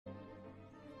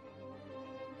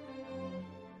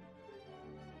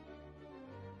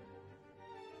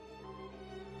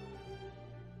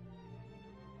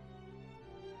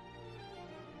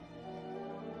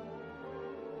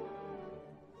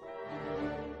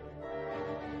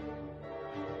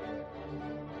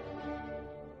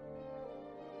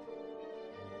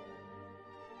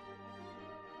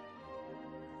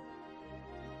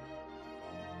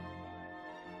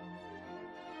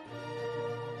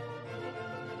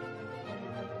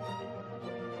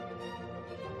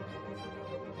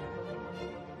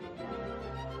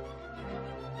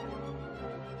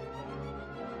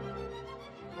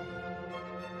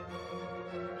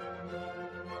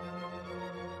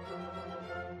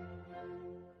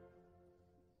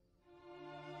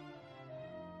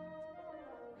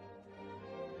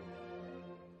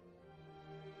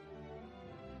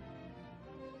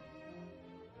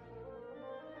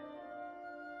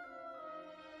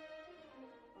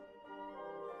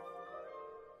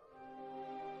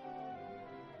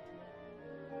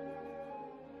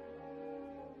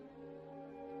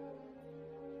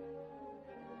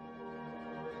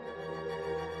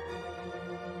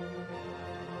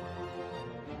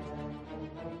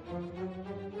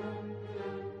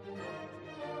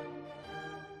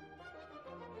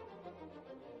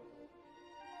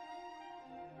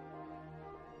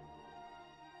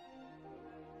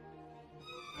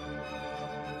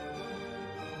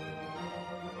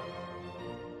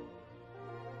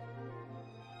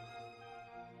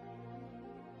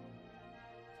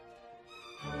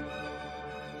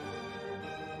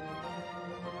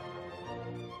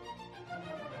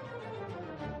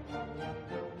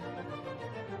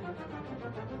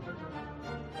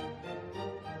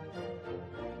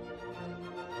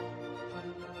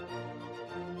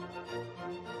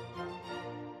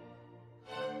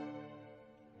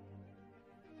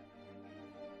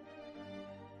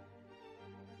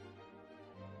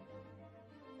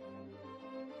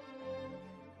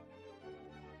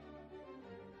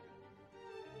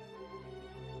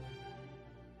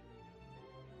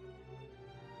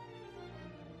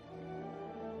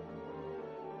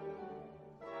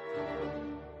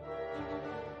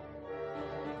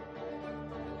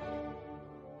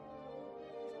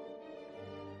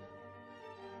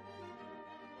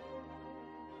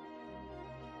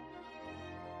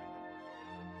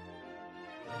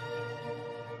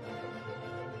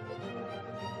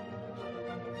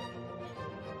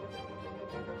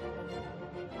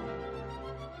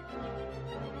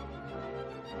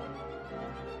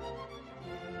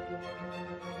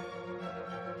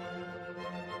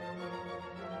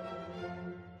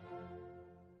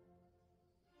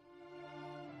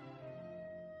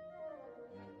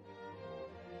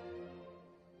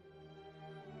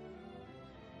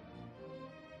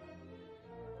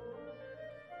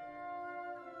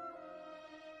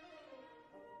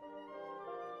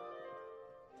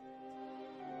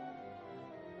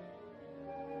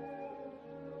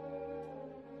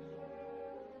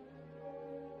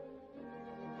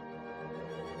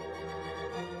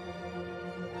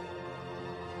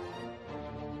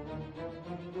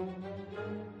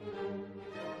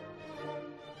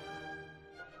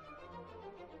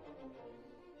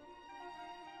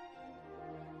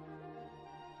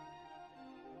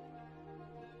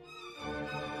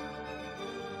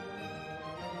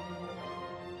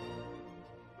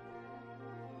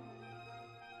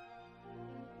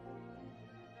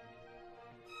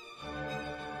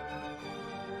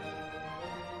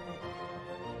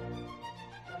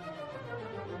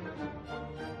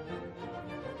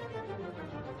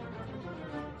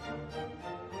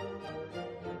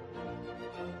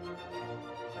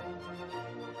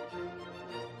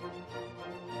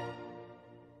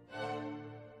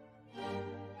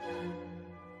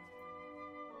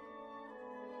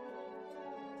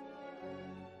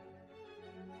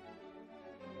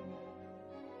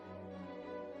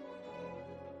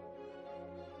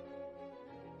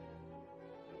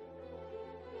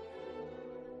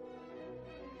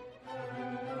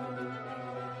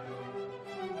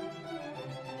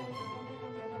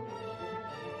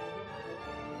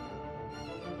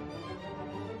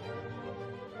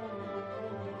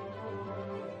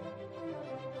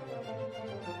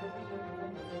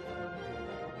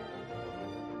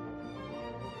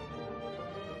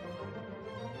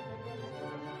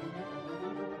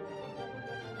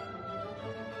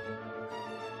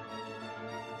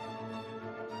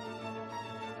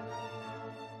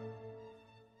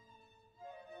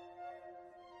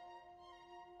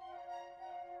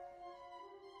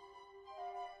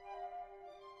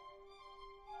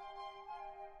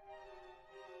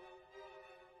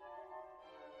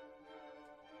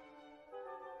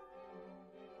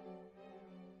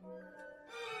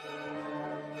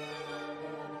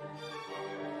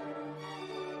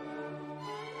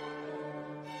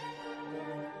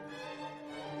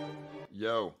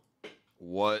Yo,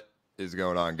 what is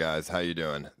going on, guys? How you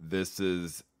doing? This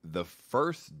is the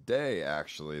first day,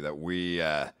 actually, that we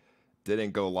didn't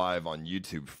go live on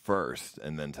YouTube first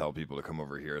and then tell people to come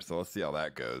over here. So let's see how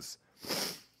that goes.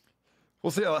 We'll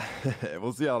see how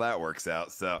we'll see how that works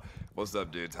out. So, what's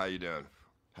up, dudes? How you doing?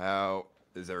 How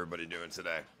is everybody doing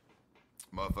today?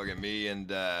 Motherfucking me and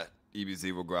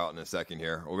EBZ will go out in a second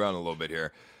here. We'll go out in a little bit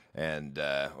here. And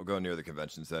we'll go near the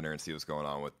convention center and see what's going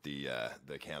on with the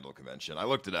candle convention. I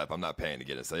looked it up. I'm not paying to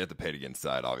get inside. You have to pay to get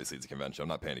inside. Obviously, it's a convention. I'm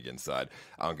not paying to get inside.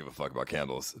 I don't give a fuck about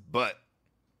candles. But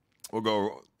we'll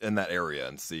go in that area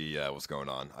and see what's going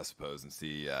on, I suppose, and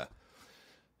see,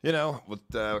 what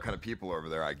kind of people are over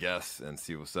there, I guess, and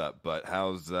see what's up. But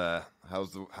what the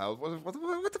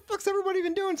fuck's everybody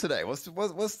been doing today? What's the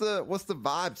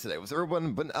vibe today? What's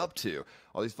everyone been up to?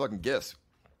 All these fucking gifts.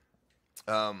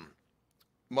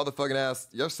 Motherfucking ass,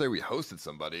 yesterday we hosted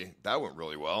somebody. That went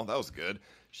really well. That was good.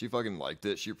 She fucking liked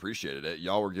it. She appreciated it.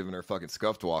 Y'all were giving her fucking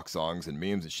Scuffed walk songs and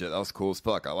memes and shit. That was cool as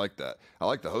fuck. I like that. I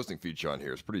like the hosting feature on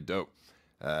here. It's pretty dope.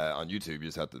 On YouTube, you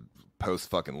just have to post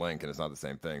fucking link and it's not the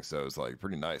same thing. So it's like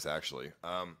pretty nice, actually.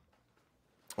 What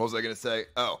was I going to say?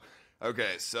 Oh,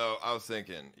 okay. So I was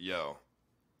thinking,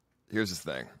 here's this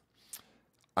thing.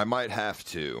 I might have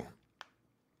to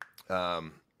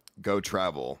go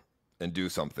travel and do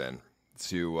something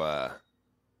to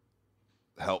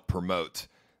help promote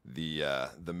the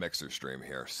Mixer stream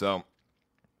here. So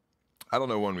I don't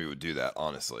know when we would do that,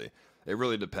 honestly. It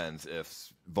really depends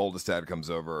if Voldestad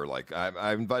comes over. Like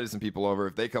I've invited some people over.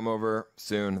 If they come over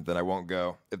soon, then I won't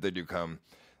go. If they do come,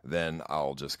 then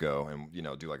I'll just go and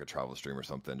do like a travel stream or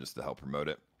something just to help promote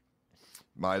it.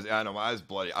 My eyes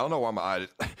bloody. I don't know why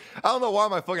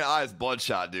my fucking eye is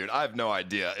bloodshot, dude. I have no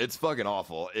idea. It's fucking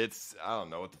awful. I don't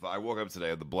know what the fuck. I woke up today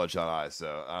with the bloodshot eyes,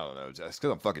 so I don't know. Just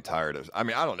because I'm fucking tired. I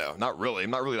don't know. Not really.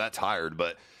 I'm not really that tired,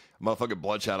 but motherfucking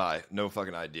bloodshot eye. No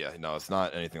fucking idea. No, it's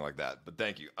not anything like that. But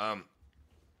thank you.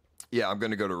 Yeah, I'm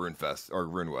gonna go to Rune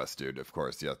West, dude. Of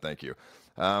course. Yeah, thank you.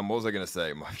 What was I gonna say?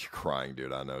 You're crying,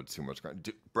 dude. I know too much crying,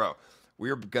 dude, bro.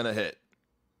 We are gonna hit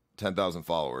 10,000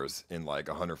 followers in like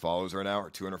 100 follows right now, or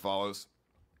 200 follows.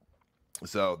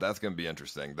 So that's going to be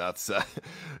interesting. That's,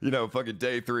 fucking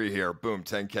day 3 here. Boom,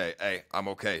 10K. Hey, I'm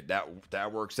okay.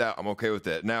 That works out. I'm okay with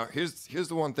it. Now, here's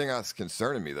the one thing that's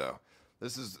concerning me, though.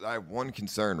 I have one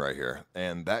concern right here.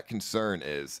 And that concern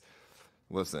is,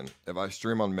 listen, if I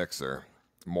stream on Mixer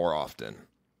more often,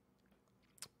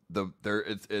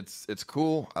 it's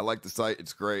cool. I like the site.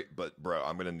 It's great. But, bro,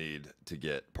 I'm going to need to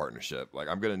get partnership. Like,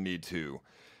 I'm going to need to.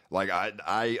 Like,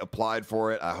 I applied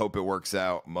for it. I hope it works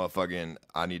out. Motherfucking,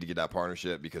 I need to get that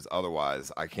partnership because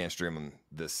otherwise I can't stream on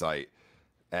this site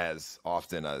as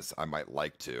often as I might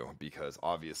like to because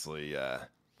obviously I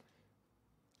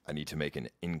need to make an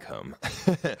income.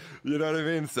 You know what I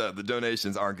mean? So the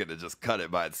donations aren't going to just cut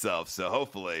it by itself. So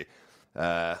hopefully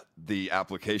the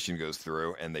application goes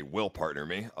through and they will partner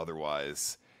me.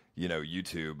 Otherwise,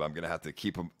 YouTube, I'm going to have to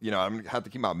keep them, I'm going to have to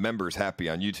keep my members happy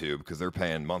on YouTube because they're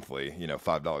paying monthly,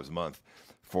 $5 a month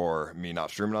for me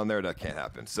not streaming on there. That can't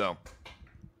happen. So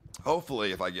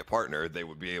hopefully if I get partnered, they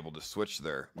would be able to switch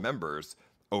their members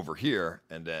over here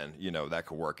and then, that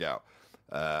could work out.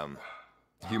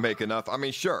 You make enough. I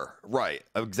mean, sure. Right.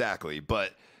 Exactly.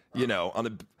 But, you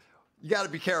got to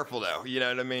be careful though. You know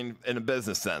what I mean? In a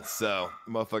business sense. So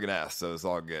motherfucking ass. So it's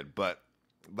all good. But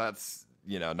that's,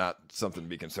 not something to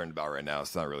be concerned about right now.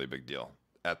 It's not really a big deal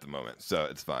at the moment, so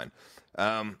it's fine.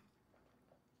 What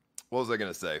was I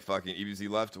going to say? Fucking EBZ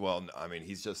left? Well, I mean,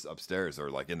 he's just upstairs or,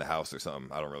 like, in the house or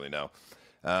something. I don't really know.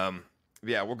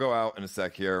 Yeah, we'll go out in a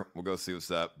sec here. We'll go see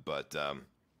what's up, but,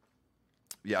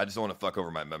 yeah, I just don't want to fuck over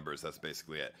my members. That's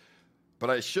basically it. But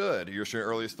I should. You're sure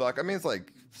early as fuck? I mean, it's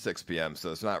like 6 p.m.,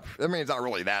 so it's not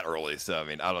really that early, so, I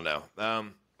mean, I don't know.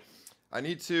 I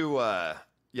need to, I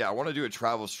want to do a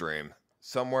travel stream.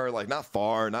 Somewhere, like, not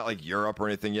far, not like Europe or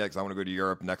anything yet, because I want to go to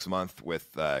Europe next month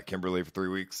with Kimberly for 3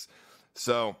 weeks.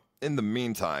 So, in the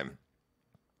meantime,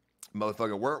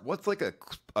 motherfucker, what's like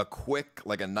a quick,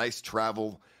 like a nice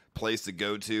travel place to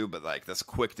go to, but like that's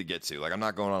quick to get to? Like, I'm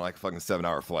not going on like a fucking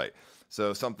 7-hour flight.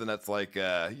 So, something that's like,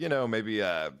 maybe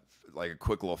like a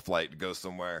quick little flight to go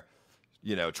somewhere,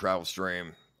 travel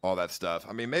stream, all that stuff.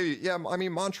 I mean,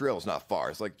 Montreal's not far.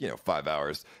 It's like, 5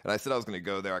 hours. And I said I was going to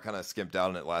go there. I kind of skimped out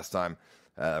on it last time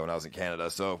when I was in Canada.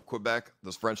 So Quebec,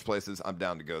 those French places, I'm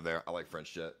down to go there. I like French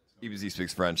shit. EBZ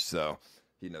speaks French, so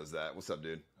he knows that. What's up,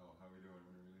 dude? Oh, how are we doing?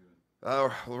 When are we leaving?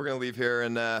 Oh, well, we're going to leave here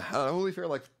in, I don't know, we'll leave here in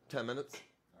like 10 minutes.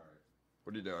 All right.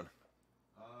 What are you doing?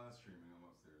 Streaming. I'm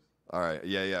upstairs. All right.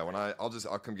 Yeah.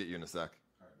 I'll come get you in a sec.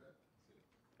 All right, bet.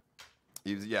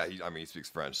 See you. He speaks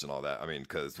French and all that. I mean,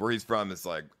 because where he's from, it's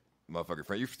like motherfucking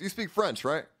French. You speak French,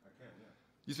 right? I can, yeah.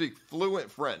 You speak fluent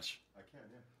French. I can,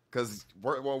 yeah. Because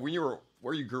when you were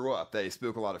where you grew up, they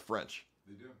spoke a lot of French.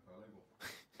 They do,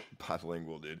 bilingual.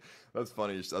 Bilingual, dude. That's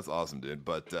funny. That's awesome, dude.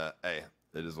 But hey,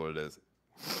 it is what it is.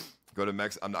 Go to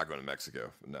Mexico. I'm not going to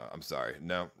Mexico. No, I'm sorry.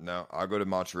 No. I'll go to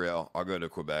Montreal. I'll go to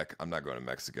Quebec. I'm not going to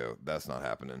Mexico. That's not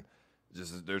happening.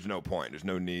 Just there's no point. There's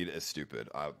no need. It's stupid.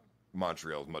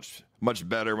 Montreal is much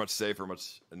better, much safer,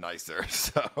 much nicer.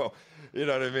 So, you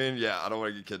know what I mean? Yeah, I don't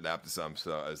want to get kidnapped or something.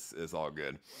 So it's all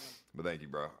good. But thank you,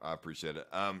 bro. I appreciate it.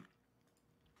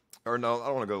 Or no, I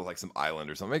don't want to go to like some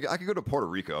island or something. I could go to Puerto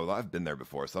Rico. I've been there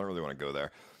before, so I don't really want to go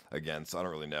there again. So I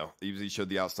don't really know. You showed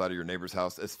the outside of your neighbor's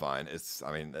house. It's fine.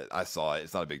 I saw it.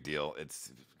 It's not a big deal.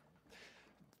 It's,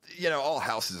 all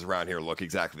houses around here look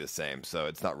exactly the same, so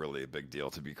it's not really a big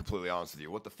deal, to be completely honest with you.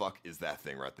 What the fuck is that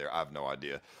thing right there? I have no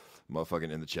idea.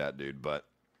 Motherfucking in the chat, dude, but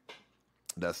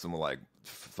that's some like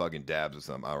fucking dabs or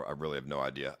something. I really have no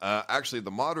idea. Actually,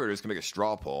 the moderators can make a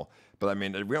straw poll, but I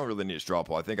mean, we don't really need a straw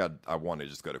poll. I think I want to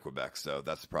just go to Quebec, so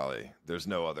that's probably, there's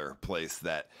no other place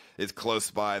that is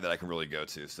close by that I can really go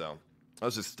to, so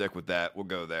let's just stick with that. We'll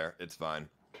go there. It's fine.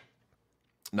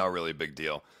 Not really a big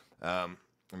deal. Let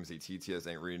me see.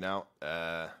 TTS ain't reading out.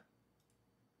 Let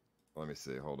me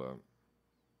see. Hold on.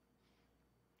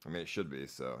 I mean, it should be.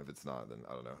 So if it's not, then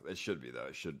I don't know. It should be though.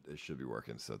 It should be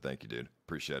working. So thank you, dude.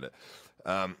 Appreciate it.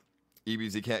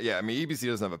 EBZ can't. Yeah, I mean, EBZ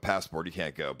doesn't have a passport. He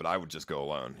can't go. But I would just go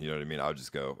alone. You know what I mean? I would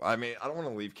just go. I mean, I don't want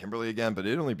to leave Kimberly again, but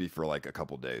it'd only be for like a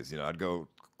couple days. I'd go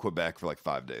Quebec for like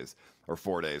 5 days or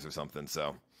 4 days or something.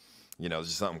 So, it's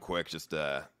just something quick. Just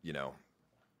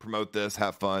promote this,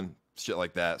 have fun, shit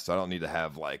like that. So I don't need to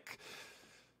have like.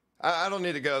 I don't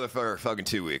need to go there for fucking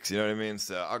 2 weeks. You know what I mean?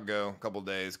 So I'll go a couple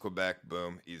days, Quebec,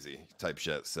 boom, easy type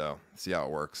shit. So see how it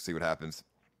works, see what happens.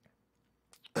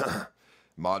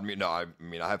 Mod me? No, I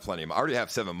mean, I have plenty of. I already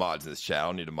have 7 mods in this chat. I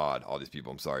don't need to mod all these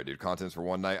people. I'm sorry, dude. Content's for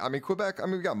one night. I mean, Quebec. I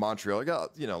mean, we got Montreal. We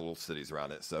got little cities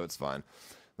around it, so it's fine.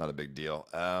 Not a big deal.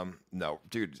 No,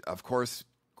 dude. Of course.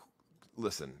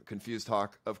 Listen, confused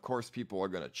talk. Of course, people are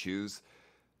gonna choose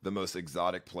the most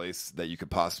exotic place that you could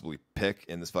possibly pick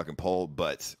in this fucking poll,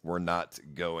 but we're not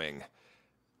going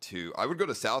to. I would go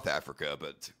to South Africa,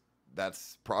 but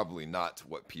that's probably not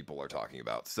what people are talking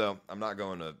about. So I'm not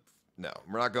going to. No,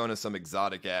 we're not going to some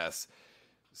exotic ass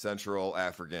Central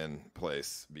African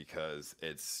place because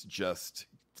it's just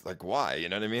like, why? You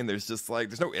know what I mean? There's just like,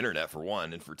 there's no internet for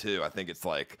one, and for two, I think it's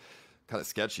like kind of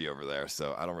sketchy over there.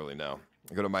 So I don't really know.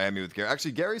 I go to Miami with Gary.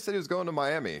 Actually, Gary said he was going to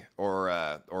Miami or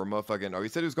motherfucking. Or he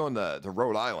said he was going to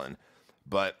Rhode Island,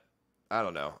 but I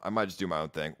don't know. I might just do my own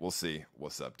thing. We'll see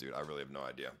what's up, dude. I really have no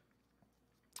idea.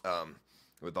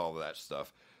 With all of that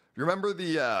stuff, remember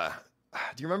the?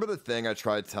 Do you remember the thing I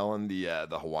tried telling the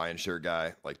Hawaiian shirt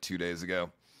guy like 2 days ago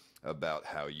about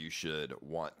how you should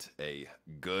want a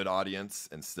good audience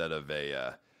instead of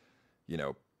a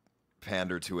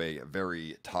pander to a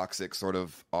very toxic sort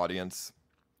of audience?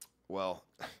 Well,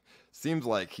 seems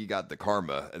like he got the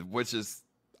karma, which is,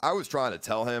 I was trying to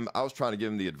tell him, I was trying to give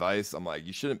him the advice. I'm like,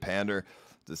 you shouldn't pander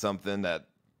to something that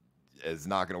is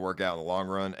not going to work out in the long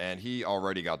run. And he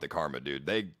already got the karma,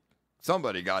 dude.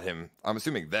 Somebody got him, I'm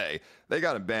assuming they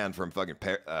got him banned from fucking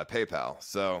PayPal.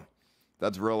 So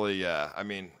that's really, I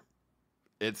mean,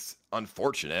 it's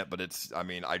unfortunate, but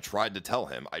I tried to tell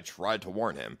him. I tried to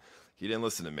warn him. He didn't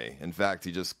listen to me. In fact,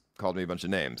 he just called me a bunch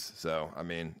of names. So, I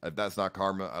mean, if that's not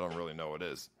karma, I don't really know what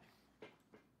is.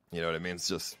 You know what I mean? It's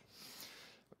just,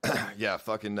 yeah,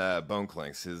 fucking Bone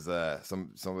Clinks.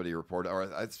 Somebody reported, or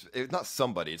it's not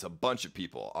somebody, it's a bunch of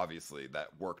people, obviously, that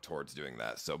work towards doing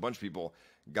that. So a bunch of people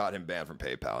got him banned from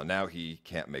PayPal, and now he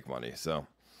can't make money. So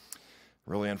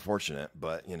really unfortunate,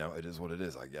 but, it is what it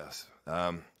is, I guess.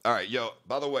 All right, yo,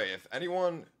 by the way, if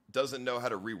anyone doesn't know how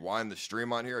to rewind the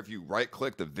stream on here, if you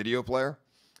right-click the video player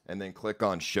and then click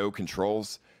on show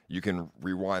controls, you can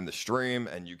rewind the stream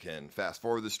and you can fast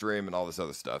forward the stream and all this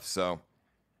other stuff. So,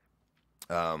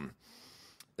 and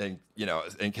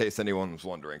in case anyone was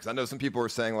wondering, because I know some people are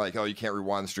saying like, oh, you can't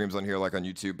rewind the streams on here like on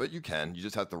YouTube, but you can. You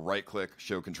just have to right-click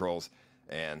show controls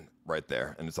and right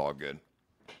there, and it's all good.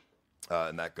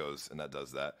 And that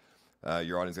does that.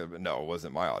 Your audience, no, it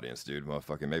wasn't my audience, dude.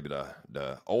 Motherfucking maybe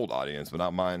the old audience, but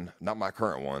not mine, not my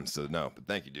current one. So no, but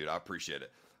thank you, dude. I appreciate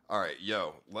it. All right,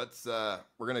 yo,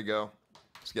 we're gonna go.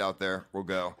 Let's get out there. We'll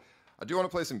go. I do want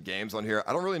to play some games on here.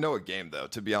 I don't really know a game though,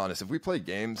 to be honest. If we play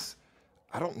games,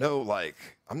 I don't know. Like,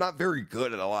 I'm not very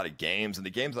good at a lot of games, and the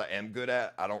games I am good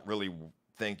at, I don't really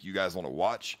think you guys want to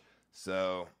watch.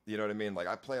 So, you know what I mean? Like,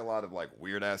 I play a lot of, like,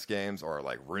 weird-ass games or,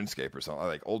 like, RuneScape or something.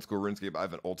 Like, old-school RuneScape, I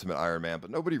have an Ultimate Iron Man, but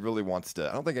nobody really wants to.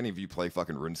 I don't think any of you play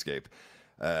fucking RuneScape.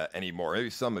 anymore. Maybe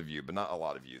some of you, but not a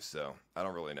lot of you. So I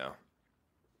don't really know.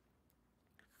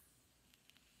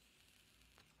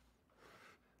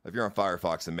 If you're on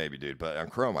Firefox, then maybe, dude. But on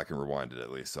Chrome, I can rewind it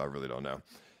at least. So I really don't know.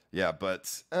 Yeah,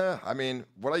 but I mean,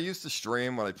 what I used to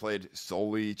stream when I played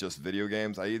solely just video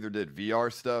games, I either did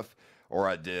VR stuff or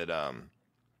I did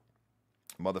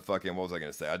motherfucking, what was I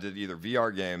gonna say? I did either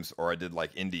VR games or I did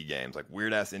like indie games, like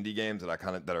weird ass indie games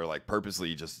that are like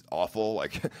purposely just awful,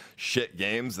 like shit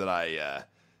games that I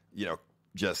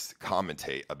just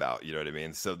commentate about. You know what I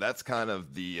mean? So that's kind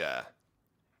of the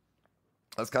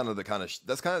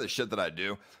shit that I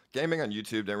do. Gaming on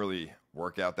YouTube didn't really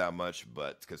work out that much,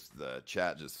 but because the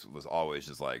chat just was always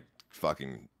just like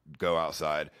fucking go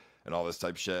outside and all this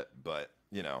type of shit. But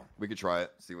you know, we could try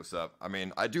it, see what's up. I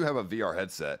mean, I do have a VR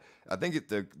headset. I think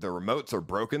the remotes are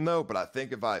broken though, but I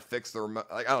think if I fix the remote,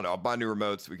 like I don't know, I'll buy new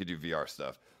remotes. We could do VR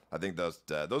stuff. I think those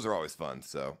are always fun.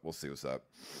 So we'll see what's up.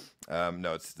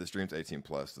 No, it's the stream's 18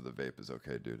 plus, so the vape is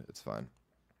okay, dude. It's fine.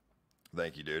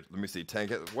 Thank you, dude. Let me see.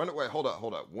 Wait, hold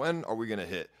up. When are we gonna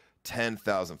hit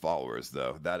 10,000 followers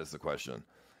though? That is the question,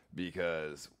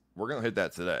 because we're gonna hit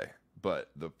that today. But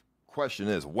the question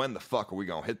is, when the fuck are we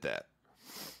gonna hit that?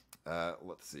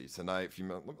 Let's see. Tonight,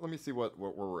 let me see where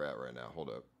we're at right now. Hold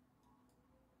up.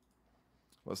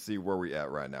 Let's see where we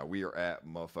at right now. We are at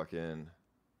motherfucking.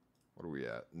 What are we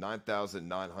at?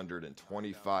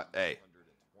 9,925. Hey,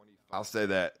 I'll say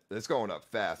that it's going up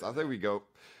fast. I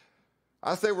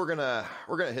say we're gonna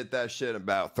hit that shit in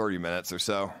about 30 minutes or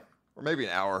so, or maybe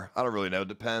an hour. I don't really know.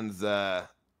 Depends how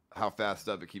fast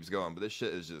up it keeps going. But this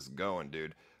shit is just going,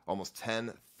 dude. Almost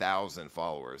 10,000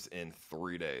 followers in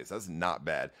 3 days. That's not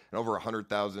bad. And over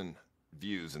 100,000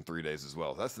 views in 3 days as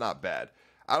well. That's not bad.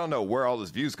 I don't know where all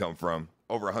those views come from.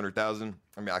 Over 100,000.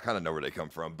 I mean, I kind of know where they come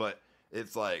from, but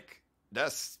it's like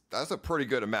that's a pretty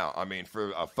good amount. I mean,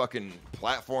 for a fucking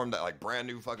platform that like brand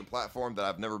new fucking platform that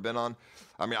I've never been on.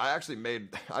 I mean,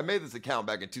 I made this account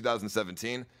back in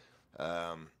 2017.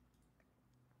 I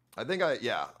mean,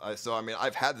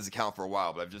 I've had this account for a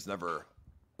while, but I've just never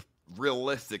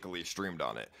realistically streamed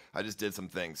on it. I just did some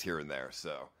things here and there.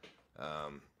 So,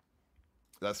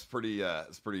 that's pretty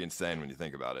insane when you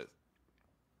think about it.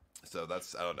 So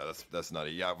I don't know, that's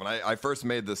nutty. Yeah, when I first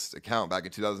made this account back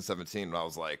in 2017, when I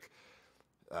was like,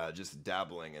 just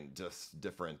dabbling in just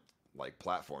different like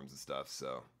platforms and stuff.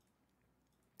 So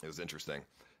it was interesting.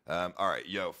 All right,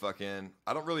 fucking,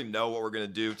 I don't really know what we're going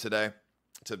to do today,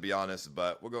 to be honest,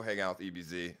 but we'll go hang out with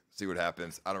EBZ, see what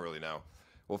happens. I don't really know.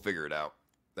 We'll figure it out.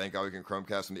 Thank God we can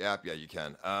Chromecast from the app. Yeah, you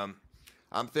can.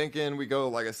 I'm thinking we go,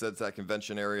 like I said, to that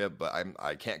convention area, but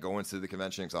I can't go into the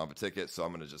convention because I don't have a ticket, so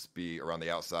I'm going to just be around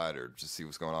the outside or just see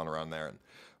what's going on around there. And,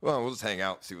 well, we'll just hang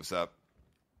out, see what's up.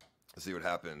 See what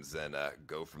happens, and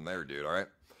go from there, dude. All right.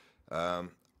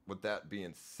 With that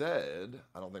being said,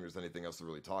 I don't think there's anything else to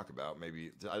really talk about.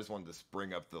 Maybe I just wanted to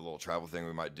spring up the little travel thing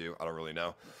we might do. I don't really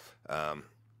know.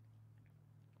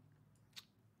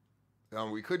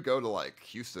 We could go to like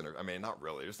Houston, or I mean, not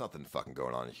really. There's nothing fucking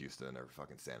going on in Houston or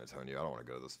fucking San Antonio. I don't want to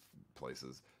go to those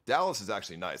places. Dallas is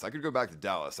actually nice. I could go back to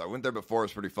Dallas. I went there before.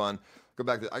 It's pretty fun.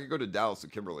 I could go to Dallas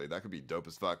with Kimberly. That could be dope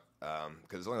as fuck.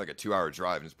 Because it's only like a 2-hour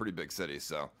drive and it's a pretty big city.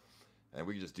 So, and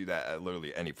we could just do that at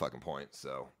literally any fucking point.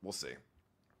 So we'll see.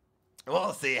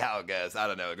 We'll see how it goes. I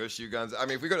don't know. Go shoot guns. I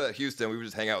mean, if we go to Houston, we would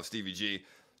just hang out with Stevie G,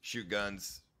 shoot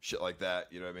guns, shit like that.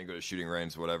 You know what I mean? Go to shooting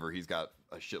range, whatever. He's got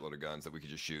a shitload of guns that we could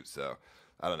just shoot. So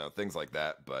I don't know, things like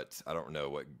that. But I don't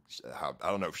know I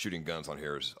don't know if shooting guns on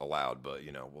here is allowed. But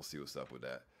you know, we'll see what's up with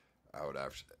that. I would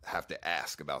have to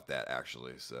ask about that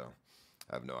actually. So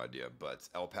I have no idea. But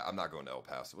I'm not going to El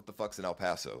Paso. What the fuck's in El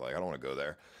Paso? Like, I don't want to go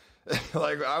there.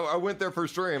 Like I went there for a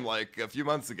stream like a few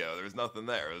months ago. There was nothing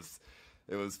there.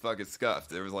 It was fucking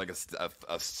scuffed. There was like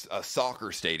a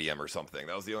soccer stadium or something.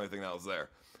 That was the only thing that was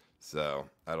there. So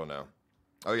I don't know.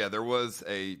 Oh yeah, there was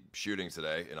a shooting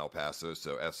today in El Paso.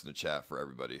 So F's in the chat for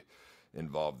everybody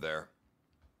involved there.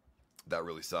 That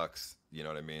really sucks. You know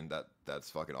what I mean? That's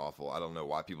fucking awful. I don't know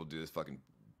why people do this fucking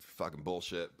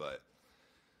bullshit, but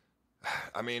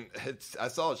I mean, I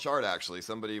saw a chart actually.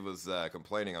 Somebody was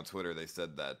complaining on Twitter. They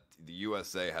said that the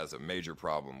USA has a major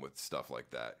problem with stuff like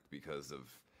that because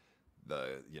of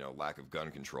the lack of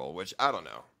gun control, which I don't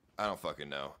know. I don't fucking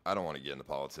know. I don't want to get into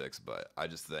politics, but I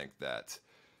just think that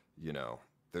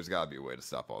there's got to be a way to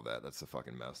stop all that. That's a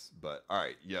fucking mess. But all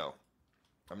right, I'm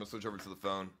gonna switch over to the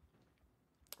phone.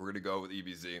 We're gonna go with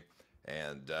EBZ,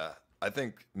 and I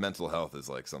think mental health is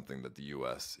like something that the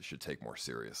U.S. should take more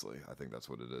seriously. I think that's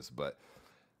what it is. But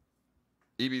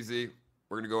EBZ,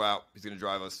 we're going to go out. He's going to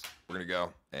drive us. We're going to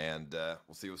go, and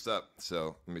we'll see what's up.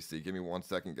 So let me see. Give me 1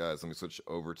 second, guys. Let me switch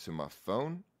over to my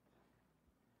phone.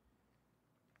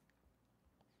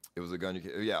 It was a gun.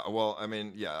 Yeah. Well, I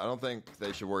mean, yeah. I don't think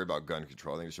they should worry about gun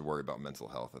control. I think they should worry about mental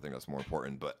health. I think that's more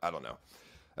important. But I don't know.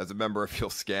 As a member, I feel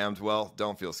scammed. Well,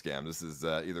 don't feel scammed. This is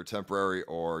either temporary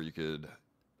or you could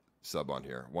sub on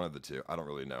here. One of the two. I don't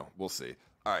really know. We'll see.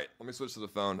 All right, let me switch to the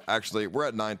phone. Actually, we're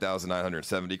at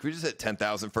 9,970. Can we just hit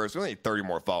 10,000 first? We only need 30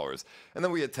 more followers. And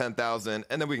then we hit 10,000,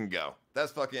 and then we can go.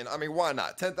 That's fucking, I mean, why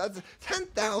not?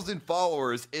 10,000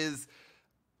 followers is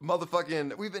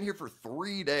motherfucking, we've been here for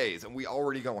 3 days, and we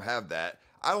already gonna have that.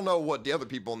 I don't know what the other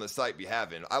people on this site be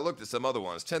having. I looked at some other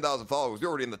ones. 10,000 followers, we're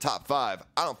already in the top 5.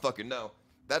 I don't fucking know.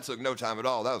 That took no time at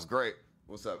all. That was great.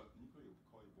 What's up?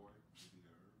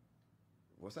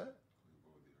 What's that?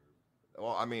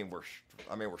 Well, I mean, we're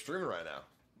streaming right now.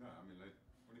 No, I mean, like,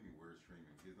 what do you mean we're streaming?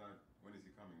 He's not. When is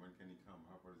he coming? When can he come?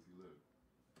 How far does he live?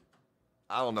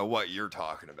 I don't know what you're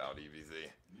talking about, EVZ.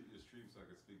 You need to stream so I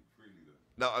can speak freely, though.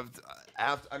 No,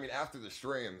 after the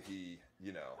stream, he,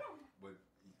 you know. But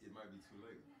it might be too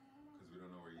late because we don't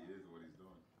know where he is or what he's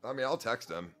doing. I mean, I'll text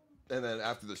him, and then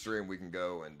after the stream, we can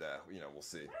go and, you know, we'll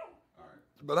see. All right.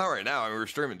 But not right now. I mean, we're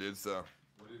streaming, dude. So.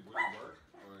 Would it work?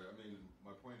 Or, I mean,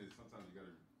 my point is sometimes you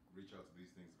gotta reach out to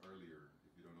these things earlier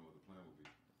if you don't know what the plan will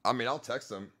be. I mean, I'll text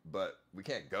him, but we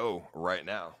can't go right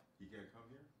now. He can't come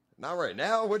here? Not right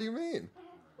now? What do you mean?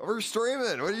 We're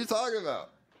streaming. What are you talking about?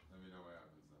 Let me know what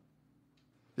happens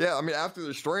then. Yeah, I mean, after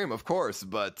the stream, of course,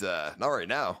 but not right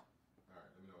now. All right,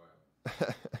 let me know what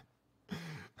happens.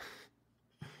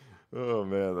 Oh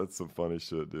man, that's some funny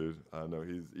shit, dude. I know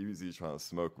he's trying to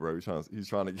smoke, bro. He's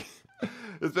trying to get,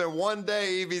 it's been 1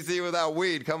 day EVZ without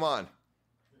weed. Come on.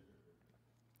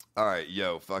 All right,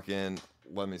 yo, fucking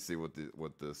let me see what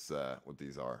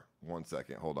these are. 1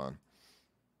 second. Hold on.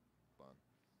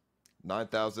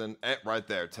 9,000 right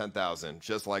there, 10,000.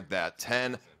 Just like that.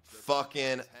 10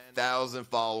 fucking thousand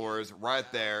followers right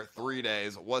there. 3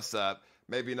 days. What's up?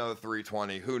 Maybe another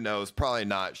 320. Who knows? Probably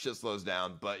not. Shit slows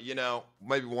down. But, you know,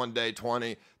 maybe one day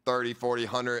 20, 30, 40,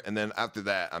 100. And then after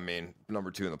that, I mean,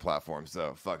 number 2 in the platform.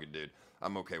 So, fuck it, dude.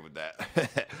 I'm okay with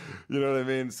that. You know what I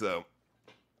mean? So,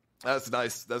 that's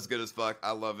nice. That's good as fuck.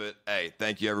 I love it. Hey,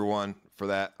 thank you, everyone, for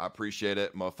that. I appreciate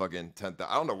it. Motherfucking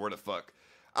 10,000. I don't know where the fuck.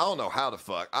 I don't know how to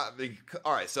fuck.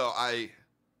 All right, so I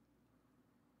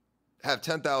have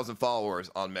 10,000 followers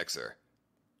on Mixer.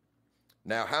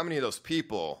 Now, how many of those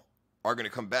people are going to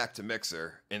come back to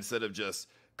Mixer instead of just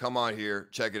come on here,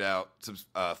 check it out,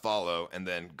 follow, and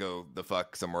then go the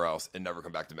fuck somewhere else and never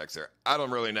come back to Mixer? I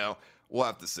don't really know. We'll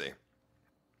have to see.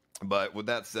 But with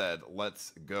that said,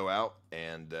 let's go out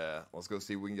and let's go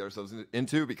see what we can get ourselves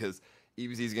into because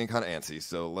EVZ is getting kind of antsy.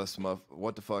 So let's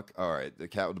what the fuck? All right, the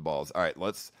cat with the balls. All right,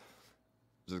 let's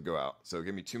just go out. So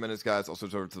give me 2 minutes, guys. I'll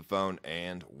switch over to the phone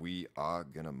and we are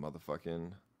gonna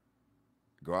motherfucking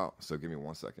go out. So give me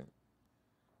 1 second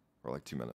or like 2 minutes.